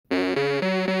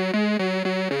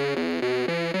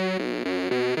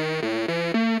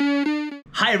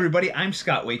Hi everybody, I'm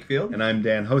Scott Wakefield. And I'm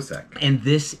Dan Hosek. And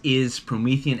this is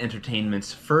Promethean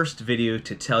Entertainment's first video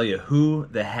to tell you who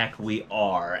the heck we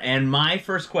are. And my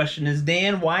first question is,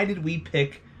 Dan, why did we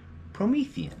pick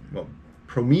Promethean? Well,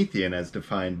 Promethean, as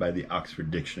defined by the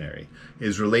Oxford Dictionary,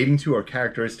 is relating to or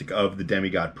characteristic of the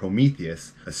demigod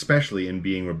Prometheus, especially in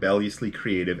being rebelliously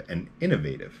creative and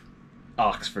innovative.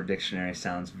 Oxford Dictionary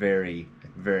sounds very,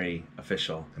 very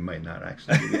official. It might not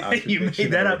actually be the Oxford You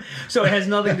Dictionary. made that up. So it has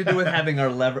nothing to do with having our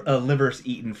livers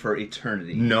eaten for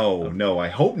eternity. No, I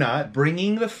hope not.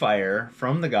 Bringing the fire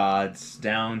from the gods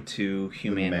down to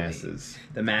humanity. The masses.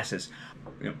 The masses.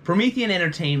 Promethean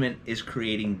Entertainment is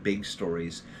creating big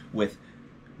stories with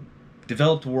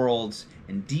developed worlds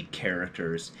and deep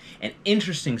characters and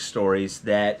interesting stories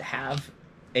that have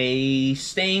a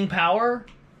staying power.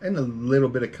 And a little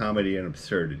bit of comedy and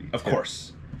absurdity, Of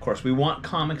course, we want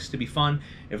comics to be fun.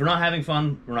 If we're not having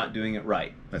fun, we're not doing it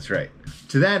right. That's right.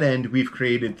 To that end, we've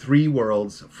created 3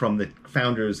 worlds from the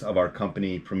founders of our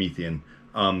company, Promethean.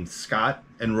 Scott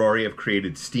and Rory have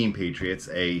created Steam Patriots,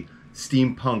 a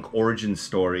steampunk origin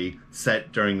story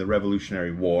set during the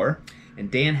Revolutionary War. And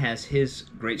Dan has his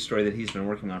great story that he's been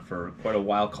working on for quite a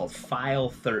while called File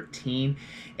 13.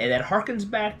 And that harkens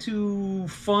back to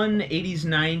fun 80s,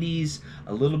 90s,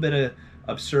 a little bit of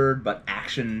absurd but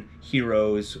action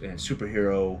heroes and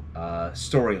superhero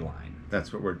storyline.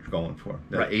 That's what we're going for.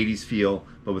 The Right. 80s feel,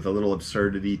 but with a little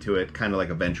absurdity to it, kind of like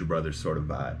a Venture Brothers sort of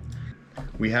vibe.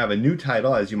 We have a new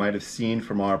title, as you might have seen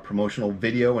from our promotional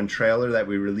video and trailer that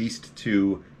we released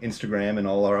to Instagram and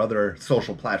all our other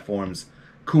social platforms.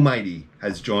 Kumaiti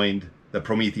has joined the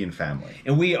Promethean family.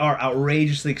 And we are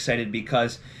outrageously excited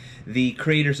because the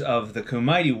creators of the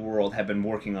Kumaiti world have been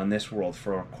working on this world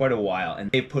for quite a while,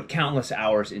 and they've put countless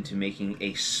hours into making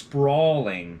a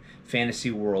sprawling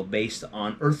fantasy world based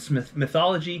on Earth's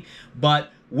mythology,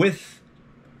 but with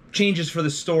changes for the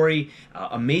story,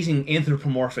 amazing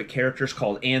anthropomorphic characters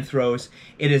called anthros.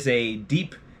 It is a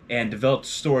deep and developed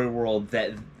story world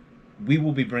that we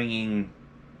will be bringing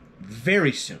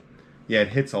very soon. Yeah, it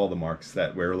hits all the marks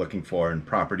that we're looking for and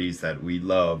properties that we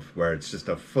love, where it's just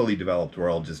a fully developed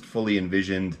world, just fully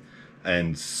envisioned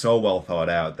and so well thought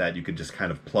out that you could just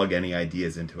kind of plug any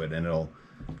ideas into it and it'll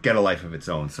get a life of its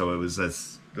own. So it was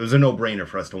a no-brainer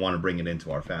for us to want to bring it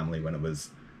into our family when it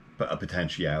was a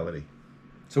potentiality.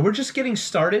 So we're just getting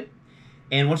started,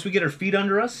 and once we get our feet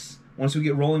under us, once we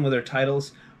get rolling with our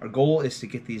titles, our goal is to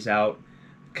get these out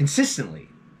consistently.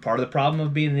 Part of the problem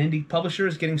of being an indie publisher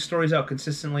is getting stories out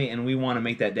consistently, and we want to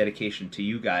make that dedication to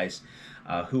you guys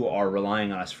who are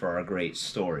relying on us for our great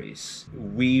stories.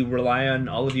 We rely on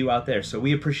all of you out there, so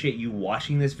we appreciate you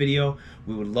watching this video.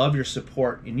 We would love your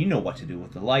support, and you know what to do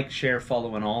with the like, share,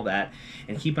 follow, and all that.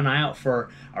 And keep an eye out for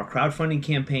our crowdfunding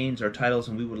campaigns, our titles,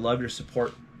 and we would love your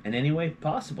support in any way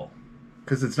possible.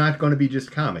 Because it's not going to be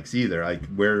just comics either.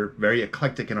 We're very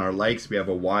eclectic in our likes. We have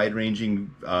a wide-ranging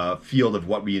field of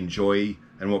what we enjoy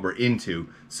and what we're into.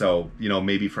 So,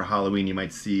 maybe for Halloween you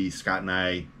might see Scott and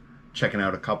I checking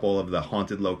out a couple of the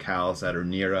haunted locales that are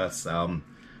near us.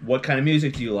 What kind of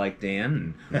music do you like,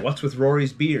 Dan? And what's with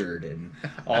Rory's beard and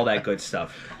all that good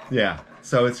stuff? Yeah,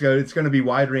 so it's going to be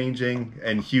wide-ranging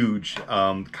and huge.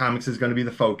 Comics is going to be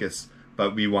the focus,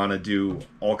 but we want to do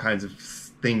all kinds of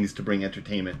things to bring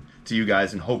entertainment to you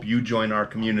guys and hope you join our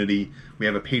community. We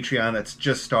have a Patreon that's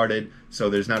just started, so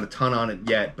there's not a ton on it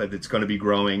yet, but it's going to be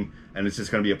growing, and it's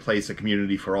just going to be a place, a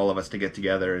community for all of us to get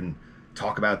together and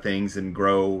talk about things and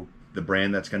grow the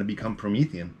brand that's going to become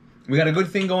Promethean. We got a good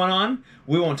thing going on.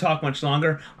 We won't talk much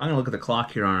longer. I'm going to look at the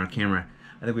clock here on our camera.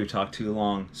 I think we've talked too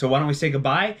long. So why don't we say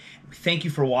goodbye? Thank you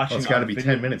for watching. Well, it's got to be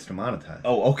 10 minutes to monetize.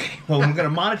 Oh, okay. Well, we're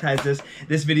going to monetize this.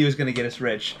 This video is going to get us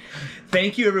rich.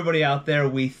 Thank you, everybody out there.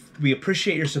 We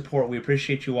appreciate your support. We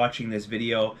appreciate you watching this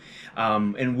video.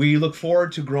 And we look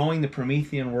forward to growing the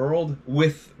Promethean world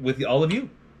with all of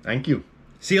you. Thank you.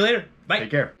 See you later. Bye.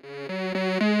 Take care.